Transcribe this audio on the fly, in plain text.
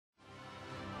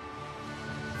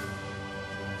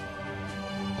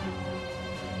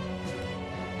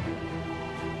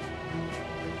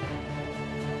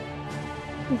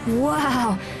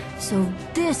Wow, so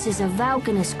this is a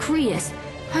Valkanus Creus.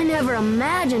 I never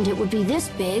imagined it would be this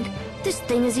big. This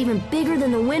thing is even bigger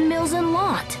than the windmills in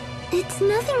Lot. It's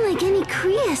nothing like any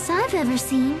Creus I've ever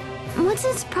seen. What's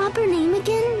its proper name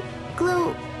again?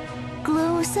 Glow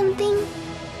something?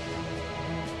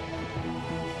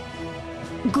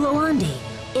 Glowandi.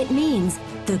 It means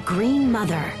the Green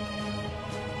Mother.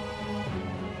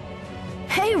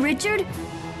 Hey, Richard!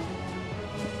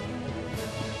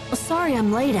 Sorry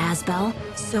I'm late, Asbel.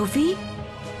 Sophie?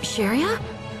 Sheria?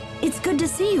 It's good to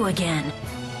see you again.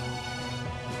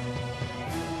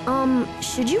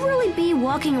 Should you really be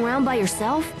walking around by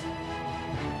yourself?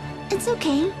 It's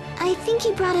okay. I think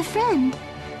he brought a friend.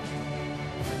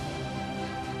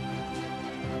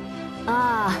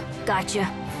 Ah, gotcha.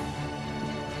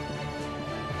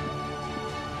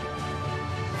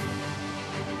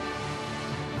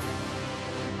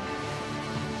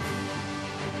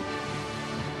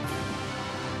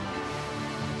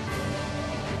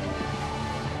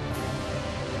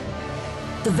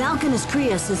 The Valkanus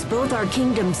Creus is both our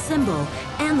kingdom's symbol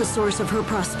and the source of her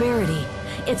prosperity.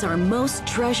 It's our most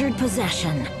treasured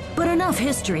possession. But enough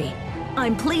history.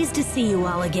 I'm pleased to see you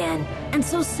all again, and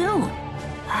so soon.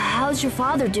 How's your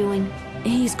father doing?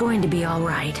 He's going to be all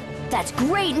right. That's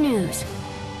great news!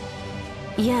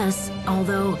 Yes,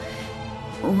 although,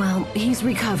 well, he's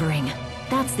recovering.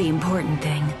 That's the important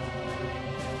thing.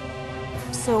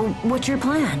 So, what's your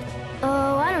plan?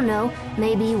 Oh, I don't know.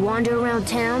 Maybe wander around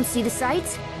town, see the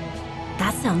sights?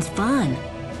 That sounds fun.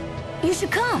 You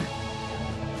should come.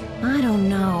 I don't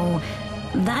know.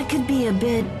 That could be a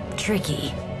bit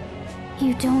tricky.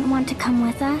 You don't want to come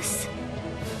with us?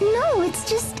 No, it's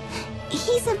just...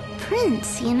 he's a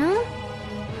prince, you know?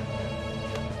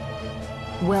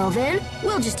 Well then,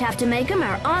 we'll just have to make him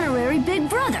our honorary big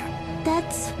brother.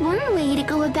 That's one way to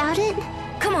go about it.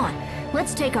 Come on,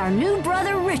 let's take our new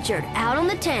brother Richard out on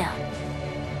the town.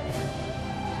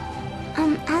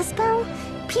 Asbel,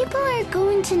 people are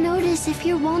going to notice if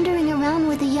you're wandering around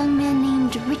with a young man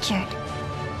named Richard.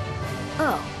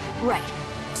 Oh, right.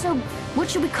 So, what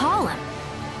should we call him?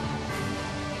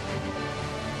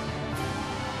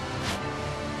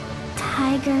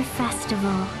 Tiger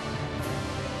Festival.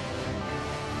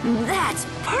 That's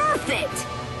perfect!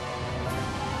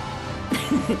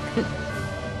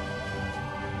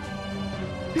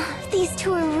 These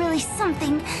two are really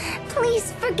something.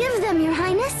 Please forgive them, Your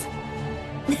Highness.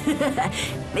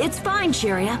 It's fine,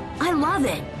 Sheria. I love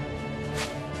it.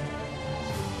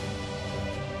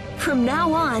 From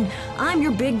now on, I'm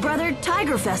your big brother,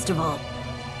 Tiger Festival.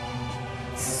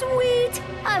 Sweet!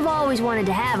 I've always wanted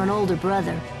to have an older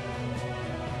brother.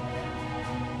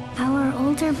 Our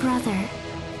older brother,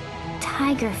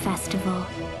 Tiger Festival.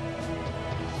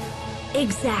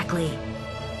 Exactly.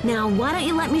 Now, why don't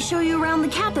you let me show you around the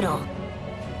capital?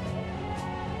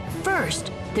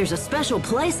 First, there's a special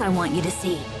place I want you to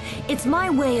see. It's my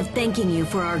way of thanking you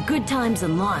for our good times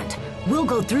in Lot. We'll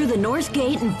go through the North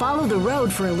Gate and follow the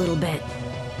road for a little bit.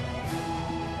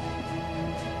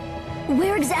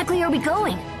 Where exactly are we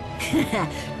going?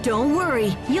 Don't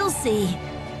worry, you'll see.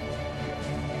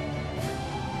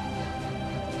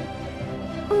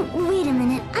 Wait a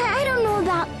minute, I don't know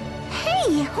about...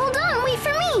 Hey, hold on, wait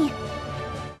for me!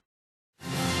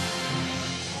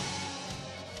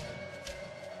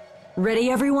 Ready,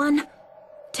 everyone?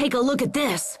 Take a look at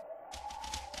this.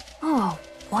 Oh,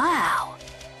 wow.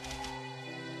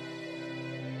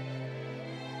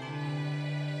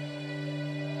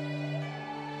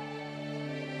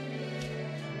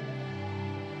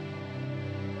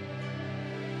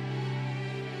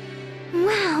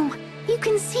 Wow, you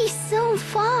can see so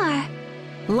far.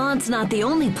 Lot's not the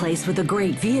only place with a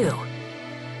great view.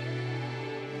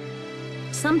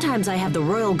 Sometimes I have the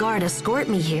Royal Guard escort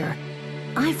me here.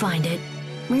 I find it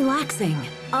relaxing.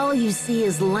 All you see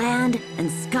is land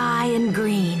and sky and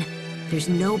green. There's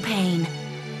no pain,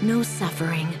 no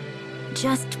suffering,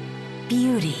 just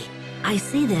beauty. I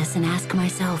see this and ask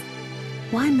myself,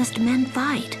 why must men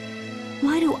fight?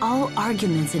 Why do all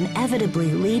arguments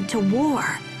inevitably lead to war?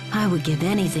 I would give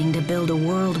anything to build a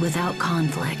world without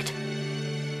conflict.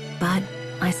 But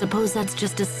I suppose that's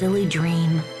just a silly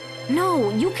dream.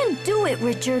 No, you can do it,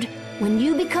 Richard. When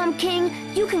you become king,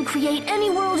 you can create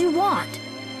any world you want.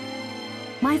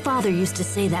 My father used to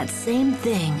say that same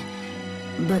thing,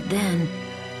 but then...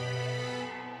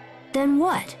 Then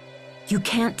what? You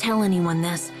can't tell anyone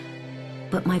this,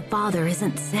 but my father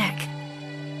isn't sick.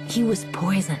 He was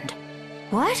poisoned.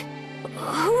 What?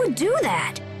 Who would do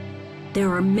that?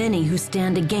 There are many who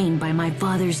stand to gain by my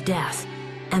father's death,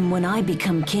 and when I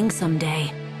become king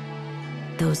someday,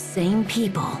 those same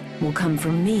people will come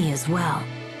for me as well.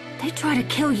 They try to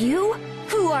kill you?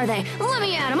 Who are they? Let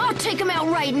me at him. I'll take him out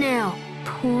right now.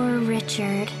 Poor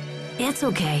Richard. It's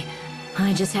okay.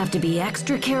 I just have to be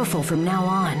extra careful from now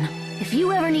on. If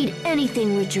you ever need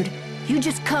anything, Richard, you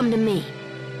just come to me.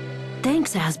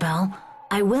 Thanks, Asbel.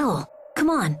 I will. Come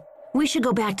on, we should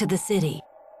go back to the city.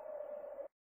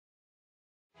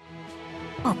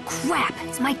 Oh, crap.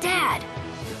 It's my dad.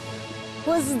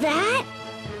 Was that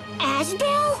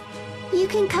Asbel? You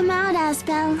can come out,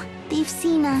 Asbel. They've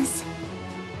seen us.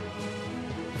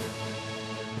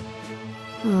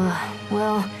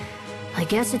 Well, I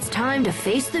guess it's time to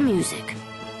face the music.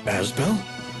 Asbel?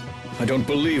 I don't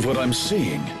believe what I'm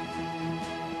seeing.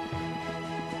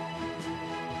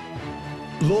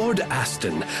 Lord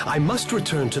Aston, I must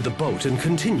return to the boat and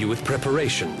continue with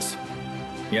preparations.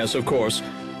 Yes, of course.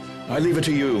 I leave it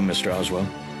to you, Mr. Oswell.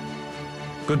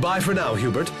 Goodbye for now,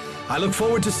 Hubert. I look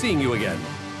forward to seeing you again.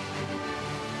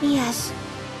 Yes.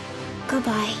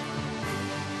 Goodbye.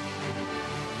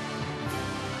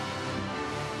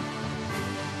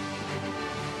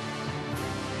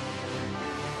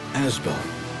 Asbel,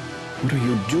 what are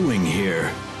you doing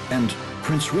here? And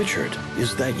Prince Richard,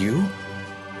 is that you?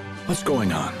 What's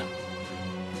going on?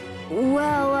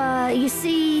 Well, you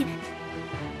see...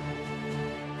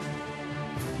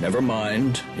 Never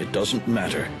mind, it doesn't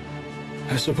matter.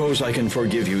 I suppose I can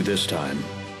forgive you this time.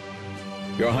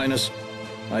 Your Highness,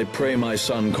 I pray my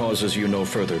son causes you no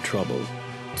further trouble.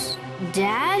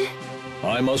 Dad?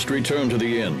 I must return to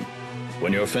the inn.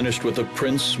 When you're finished with the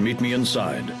prince, meet me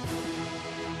inside.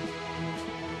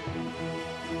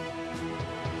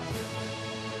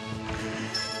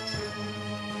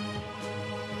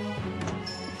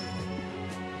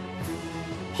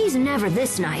 He's never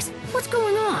this nice. What's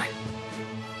going on?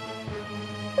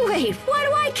 Wait, why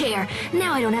do I care?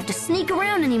 Now I don't have to sneak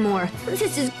around anymore.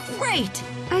 This is great!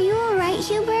 Are you alright,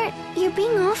 Hubert? You're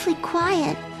being awfully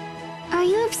quiet. Are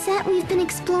you upset we've been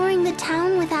exploring the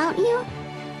town without you?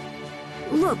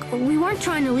 Look, we weren't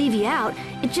trying to leave you out.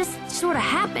 It just sort of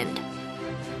happened.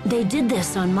 They did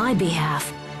this on my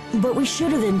behalf, but we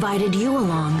should have invited you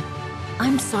along.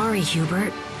 I'm sorry,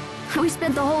 Hubert. We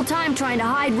spent the whole time trying to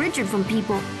hide Richard from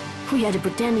people. We had to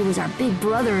pretend he was our big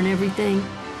brother and everything.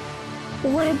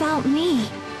 What about me?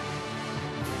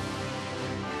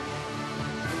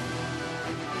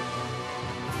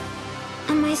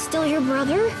 Am I still your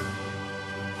brother?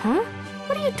 Huh?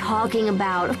 What are you talking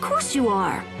about? Of course you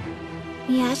are.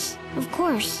 Yes, of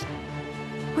course.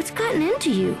 What's gotten into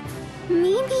you?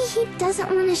 Maybe he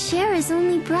doesn't want to share his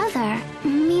only brother.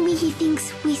 Maybe he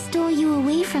thinks we stole you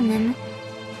away from him.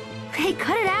 Hey,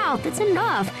 cut it out. That's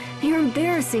enough. You're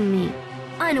embarrassing me.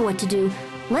 I know what to do.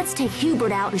 Let's take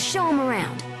Hubert out and show him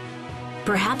around.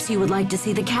 Perhaps you would like to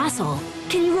see the castle.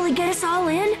 Can you really get us all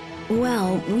in?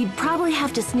 Well, we'd probably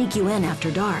have to sneak you in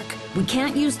after dark. We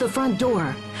can't use the front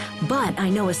door, but I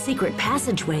know a secret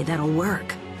passageway that'll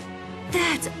work.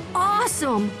 That's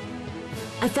awesome!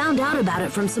 I found out about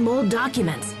it from some old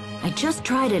documents. I just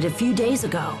tried it a few days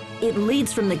ago. It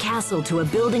leads from the castle to a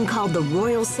building called the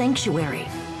Royal Sanctuary.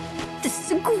 This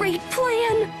is a great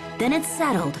plan! Then it's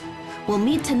settled. We'll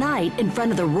meet tonight in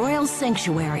front of the Royal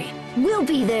Sanctuary. We'll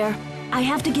be there. I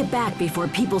have to get back before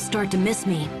people start to miss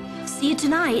me. See you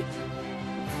tonight.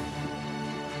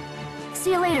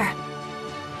 See you later.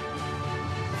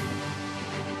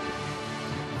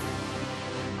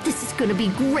 This is gonna be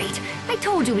great. I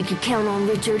told you we could count on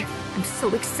Richard. I'm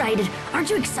so excited.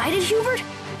 Aren't you excited, Hubert?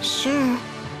 Sure.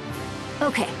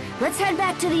 Okay, let's head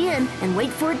back to the inn and wait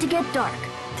for it to get dark.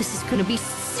 This is gonna be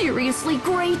seriously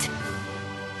great.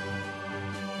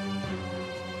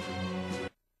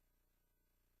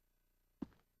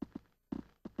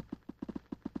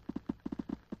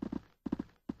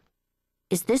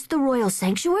 Is this the Royal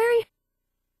Sanctuary?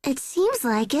 It seems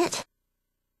like it.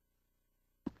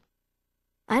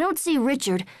 I don't see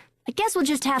Richard. I guess we'll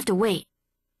just have to wait.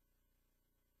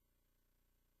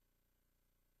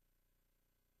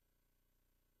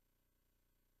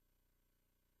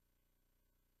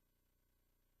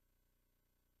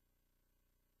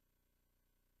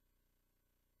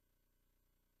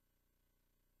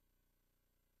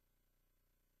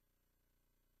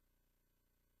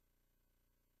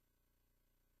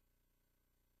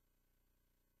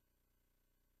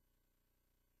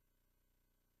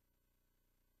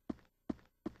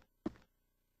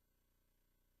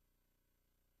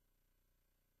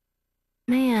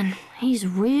 Man, he's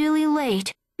really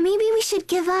late. Maybe we should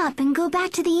give up and go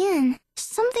back to the inn.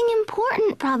 Something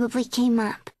important probably came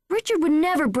up. Richard would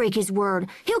never break his word.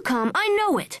 He'll come, I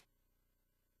know it.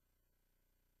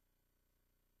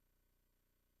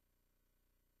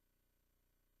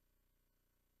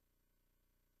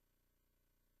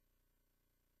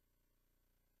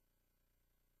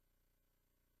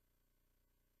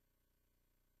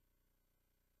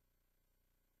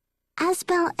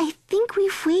 Asbel, I think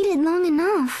we've waited long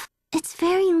enough. It's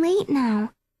very late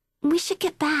now. We should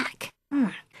get back.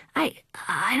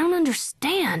 I don't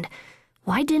understand.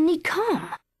 Why didn't he come?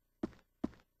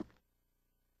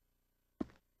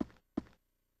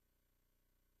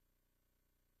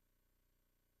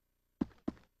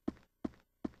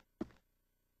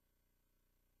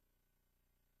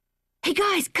 Hey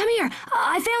guys, come here.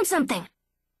 I found something.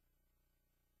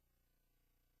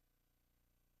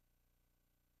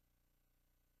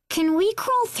 Can we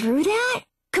crawl through that?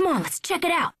 Come on, let's check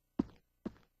it out.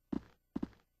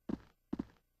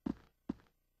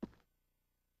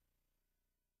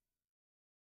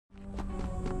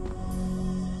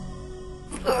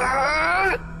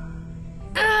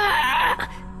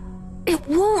 It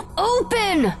won't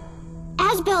open!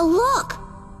 Asbel, look!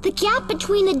 The gap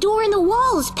between the door and the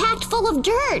wall is packed full of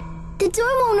dirt. The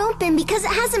door won't open because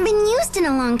it hasn't been used in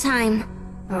a long time.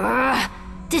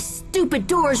 This stupid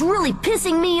door is really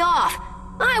pissing me off.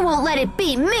 I won't let it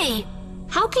beat me.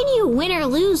 How can you win or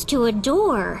lose to a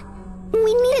door?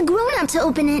 We need a grown-up to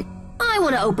open it. I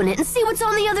want to open it and see what's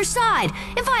on the other side.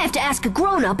 If I have to ask a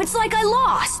grown-up, it's like I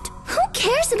lost. Who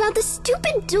cares about the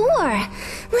stupid door?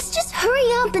 Let's just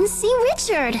hurry up and see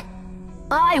Richard.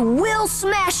 I will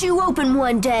smash you open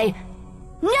one day.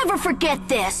 Never forget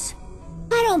this.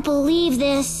 I don't believe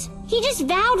this. He just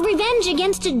vowed revenge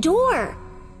against a door.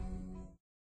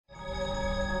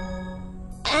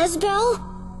 Asbel,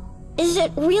 is it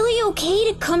really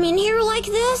okay to come in here like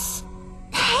this?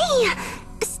 Hey,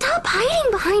 stop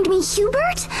hiding behind me,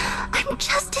 Hubert. I'm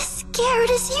just as scared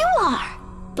as you are.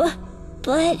 But...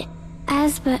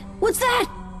 Asbel... What's that?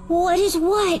 What is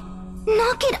what?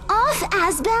 Knock it off,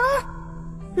 Asbel.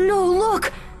 No,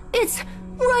 look! It's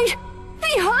right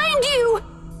behind you!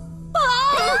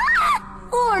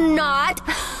 Or not!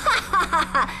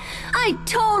 I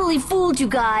totally fooled you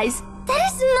guys.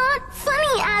 That is not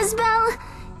funny, Asbel.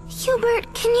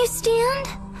 Hubert, can you stand?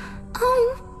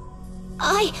 Oh...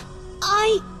 I...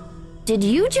 Did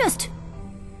you just...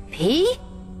 pee?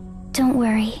 Don't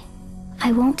worry.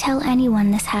 I won't tell anyone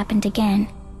this happened again.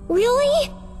 Really?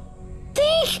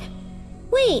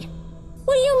 Wait,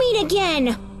 what do you mean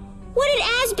again? What did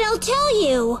Asbel tell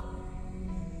you?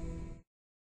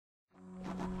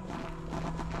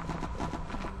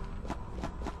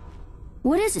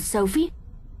 What is it, Sophie?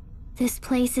 This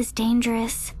place is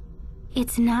dangerous.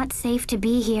 It's not safe to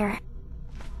be here.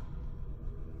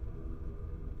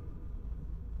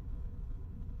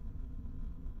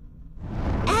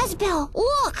 Asbel,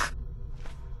 look!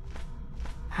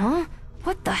 Huh?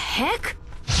 What the heck?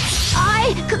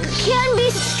 I can be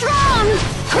strong!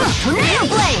 Tornado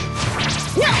Blade!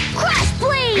 No, Crash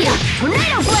Blade!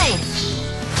 Tornado Blade!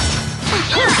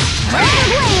 Tornado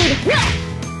Blade!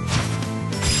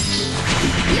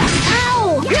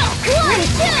 Ow! 1, 2!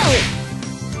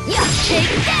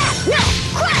 Take that!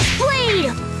 Crash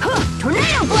Blade!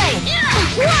 Tornado Blade!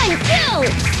 1, 2!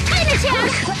 Spin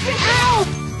attack! Ow!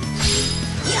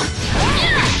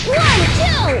 1, 2!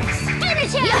 Spin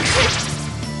attack!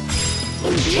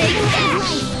 Take that!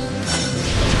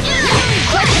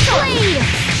 Crash Blade!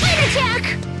 Spin attack!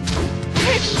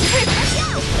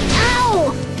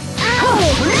 Ow!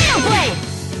 Tornado Blade!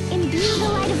 Imbue the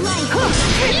light of life!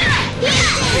 Spin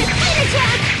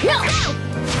attack!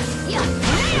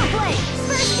 Tornado Blade!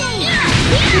 First aid!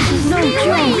 This is no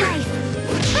joke!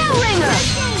 Bell Ringer!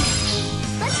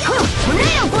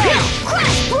 Tornado Blade!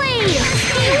 Crash Blade!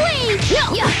 Stay away!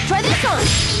 Try this on!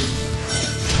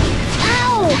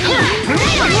 Ow!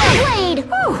 Tornado Blade!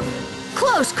 Whew!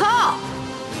 Close call!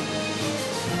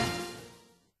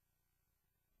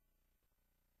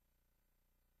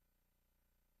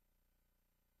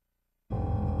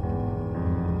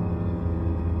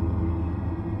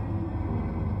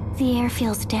 The air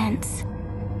feels dense.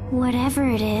 Whatever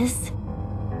it is,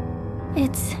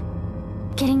 it's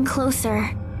getting closer.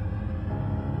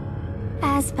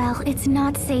 Asbel, it's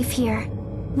not safe here.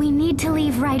 We need to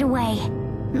leave right away.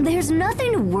 There's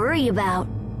nothing to worry about.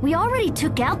 We already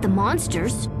took out the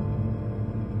monsters.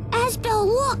 Asbel,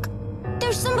 look!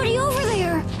 There's somebody over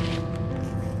there!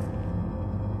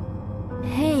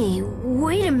 Hey,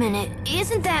 wait a minute.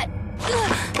 Isn't that...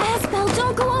 Asbel,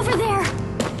 don't go over there!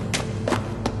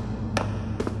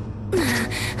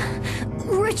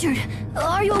 Richard,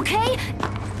 are you okay?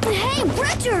 Hey,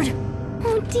 Richard!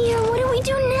 Oh dear, what do we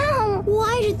do now?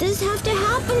 Why did this have to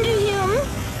happen to him?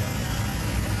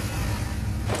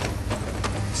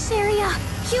 Saria,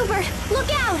 Hubert, look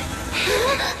out!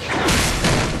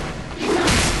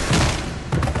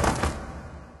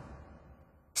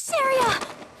 Saria!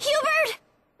 Hubert!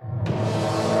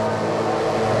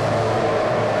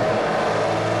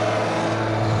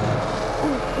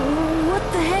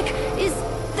 heck is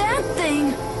that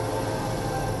thing?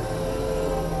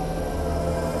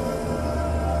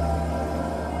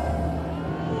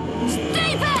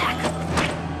 Stay back!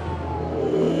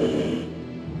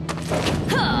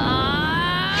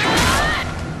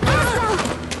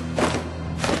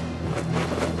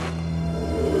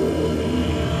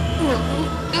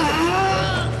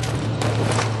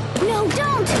 No,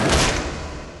 don't!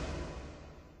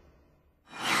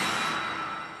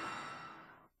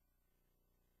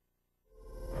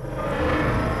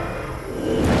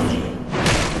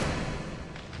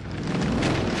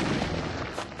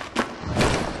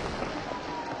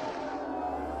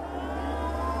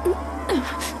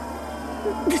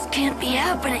 This can't be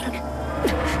happening.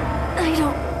 I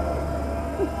don't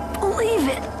believe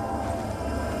it.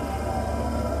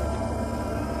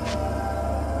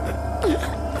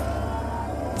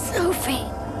 Sophie.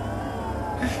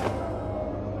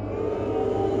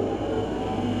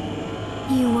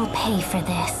 You will pay for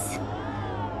this.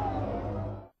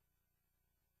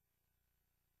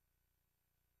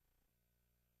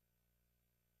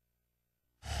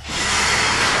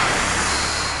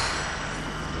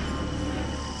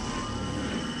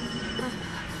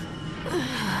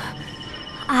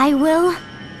 I will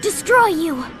destroy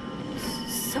you.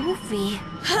 Sophie.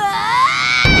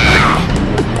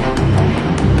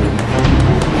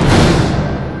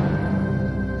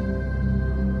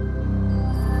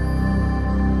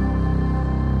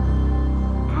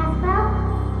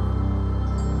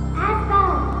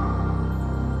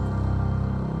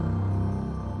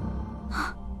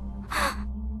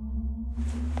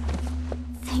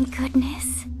 Thank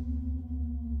goodness.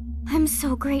 I'm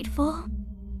so grateful.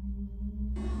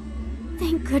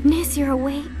 Thank goodness you're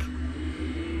awake.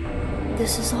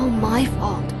 This is all my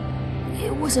fault.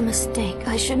 It was a mistake.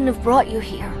 I shouldn't have brought you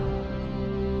here.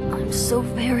 I'm so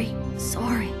very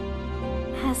sorry.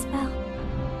 Asbel,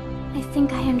 I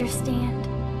think I understand.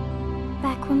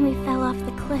 Back when we fell off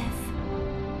the cliff.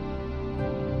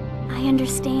 I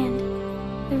understand.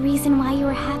 The reason why you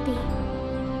were happy.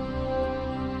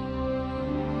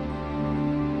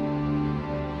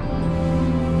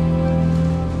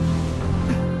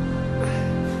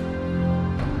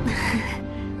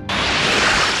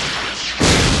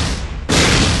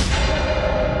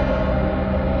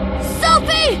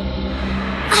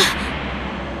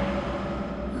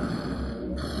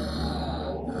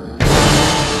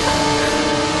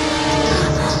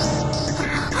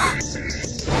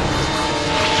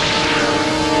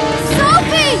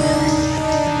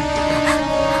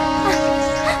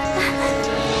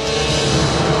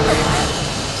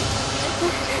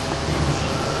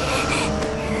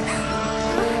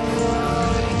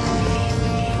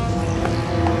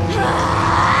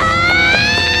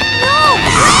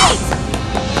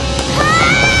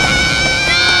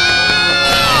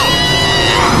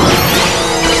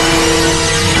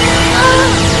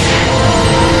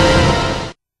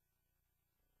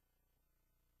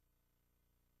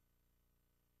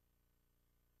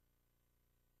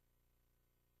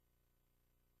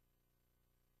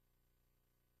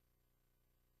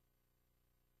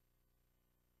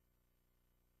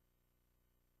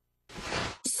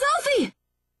 Sophie!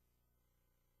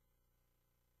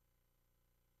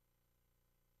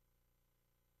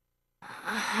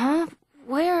 Huh?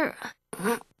 Where?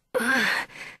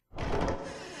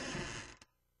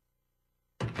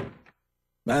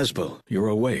 Asbel, you're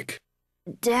awake.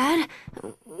 Dad?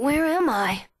 Where am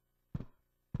I?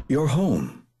 You're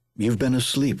home. You've been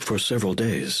asleep for several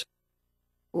days.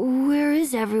 Where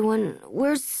is everyone?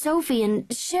 Where's Sophie and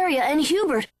Sheria and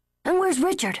Hubert? And where's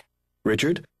Richard?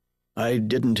 Richard? I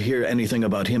didn't hear anything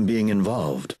about him being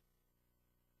involved.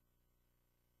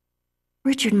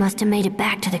 Richard must have made it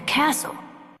back to the castle.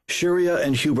 Sheria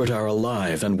and Hubert are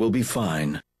alive and will be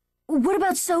fine. What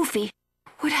about Sophie?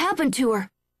 What happened to her?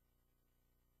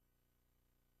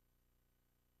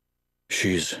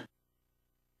 She's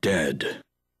dead.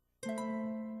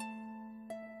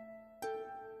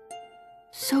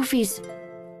 Sophie's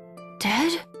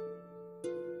dead?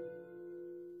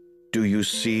 Do you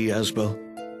see, Asbel?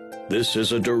 This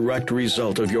is a direct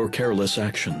result of your careless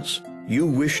actions. You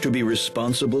wish to be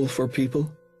responsible for people?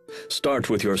 Start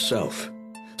with yourself.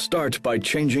 Start by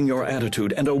changing your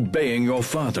attitude and obeying your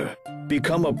father.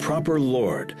 Become a proper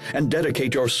lord and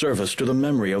dedicate your service to the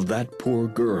memory of that poor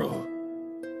girl.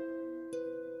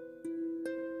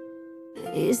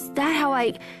 Is that how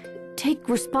I take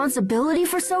responsibility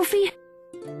for Sophie?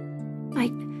 I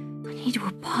need to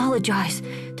apologize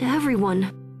to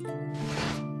everyone.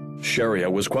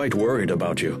 Sheria was quite worried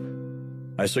about you.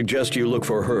 I suggest you look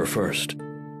for her first.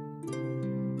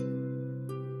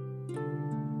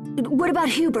 What about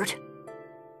Hubert?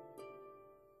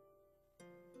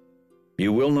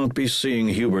 You will not be seeing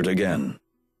Hubert again.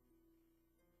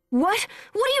 What?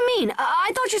 What do you mean?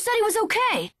 I thought you said he was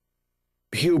okay.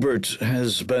 Hubert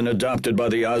has been adopted by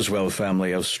the Asbel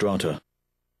family of Strata.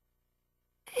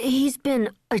 He's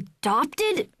been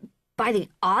adopted by the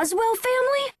Oswell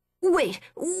family? Wait,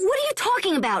 what are you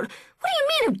talking about? What do you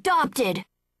mean adopted?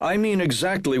 I mean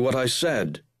exactly what I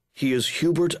said. He is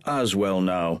Hubert Asbel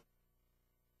now.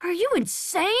 Are you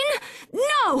insane?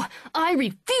 No! I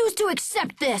refuse to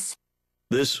accept this!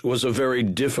 This was a very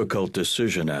difficult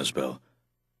decision, Asbel.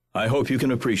 I hope you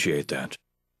can appreciate that.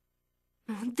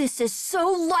 This is so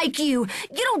like you.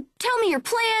 You don't tell me your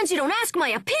plans, you don't ask my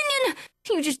opinion.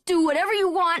 You just do whatever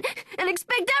you want and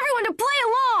expect everyone to play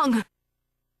along.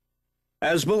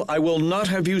 Asbel, I will not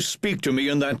have you speak to me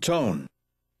in that tone.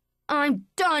 I'm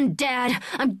done, Dad.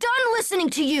 I'm done listening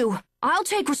to you. I'll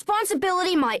take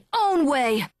responsibility my own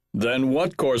way. Then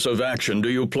what course of action do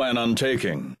you plan on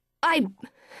taking?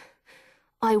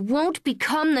 I won't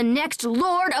become the next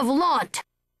Lord of Launt.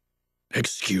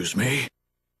 Excuse me?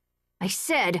 I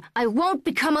said I won't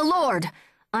become a lord.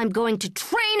 I'm going to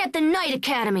train at the Knight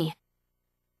Academy.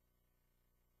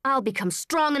 I'll become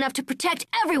strong enough to protect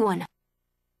everyone.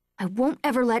 I won't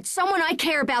ever let someone I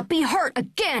care about be hurt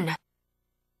again.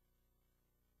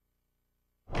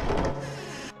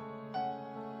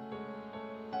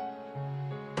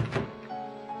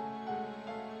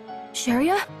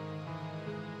 Sharia?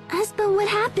 Asbel, what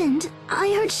happened? I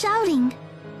heard shouting.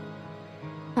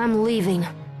 I'm leaving.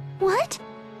 What?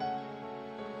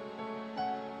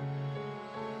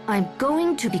 I'm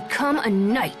going to become a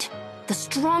knight. The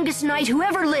strongest knight who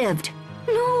ever lived.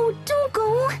 No, don't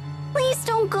go. Please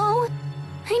don't go.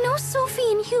 I know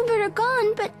Sophie and Hubert are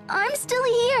gone, but I'm still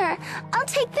here. I'll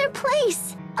take their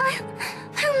place.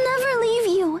 I'll never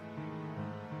leave you.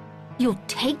 You'll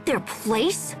take their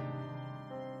place?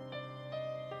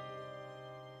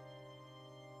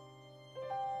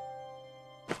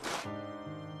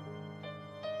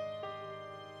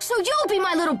 So you'll be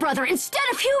my little brother instead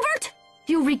of Hubert?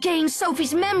 You regain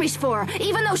Sophie's memories for her,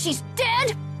 even though she's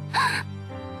dead?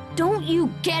 Don't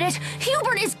you get it?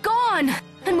 Hubert is gone,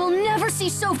 and we'll never see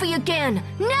Sophie again.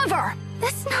 Never!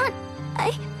 That's not...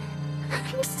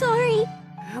 I'm sorry.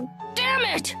 Damn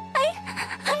it!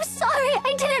 I'm sorry.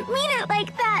 I didn't mean it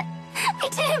like that. I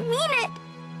didn't mean it.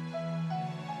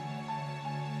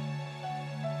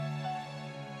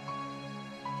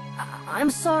 I'm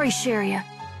sorry, Sharia.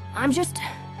 I'm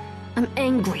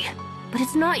angry. But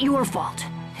it's not your fault.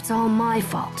 It's all my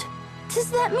fault.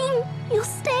 Does that mean you'll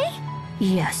stay?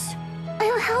 Yes.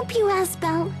 I'll help you,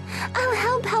 Asbel. I'll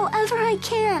help however I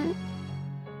can.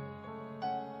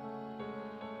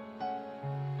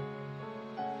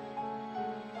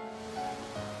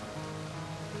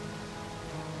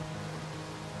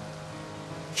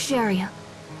 Sharia.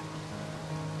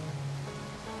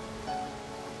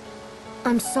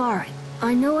 I'm sorry.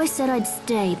 I know I said I'd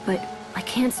stay, but I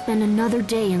can't spend another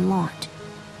day in Launt.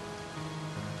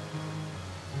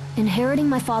 Inheriting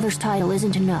my father's title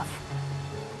isn't enough.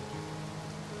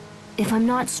 If I'm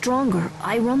not stronger,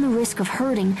 I run the risk of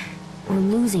hurting or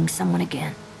losing someone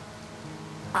again.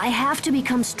 I have to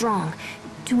become strong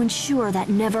to ensure that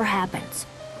never happens.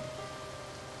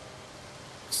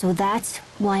 So that's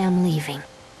why I'm leaving.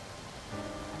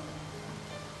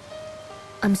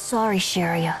 I'm sorry,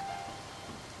 Sharia.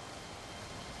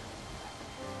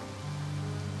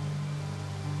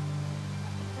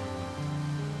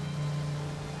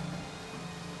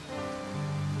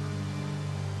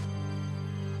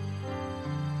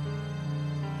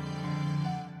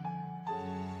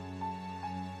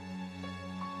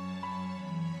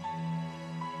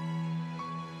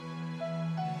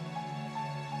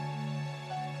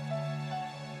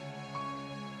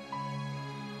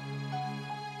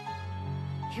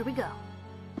 Here we go.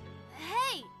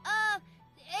 Hey,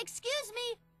 excuse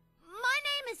me. My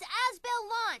name is Asbel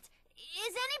Launt.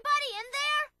 Is anybody in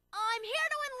there? I'm here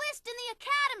to enlist in the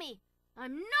academy.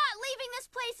 I'm not leaving this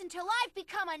place until I've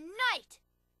become a knight.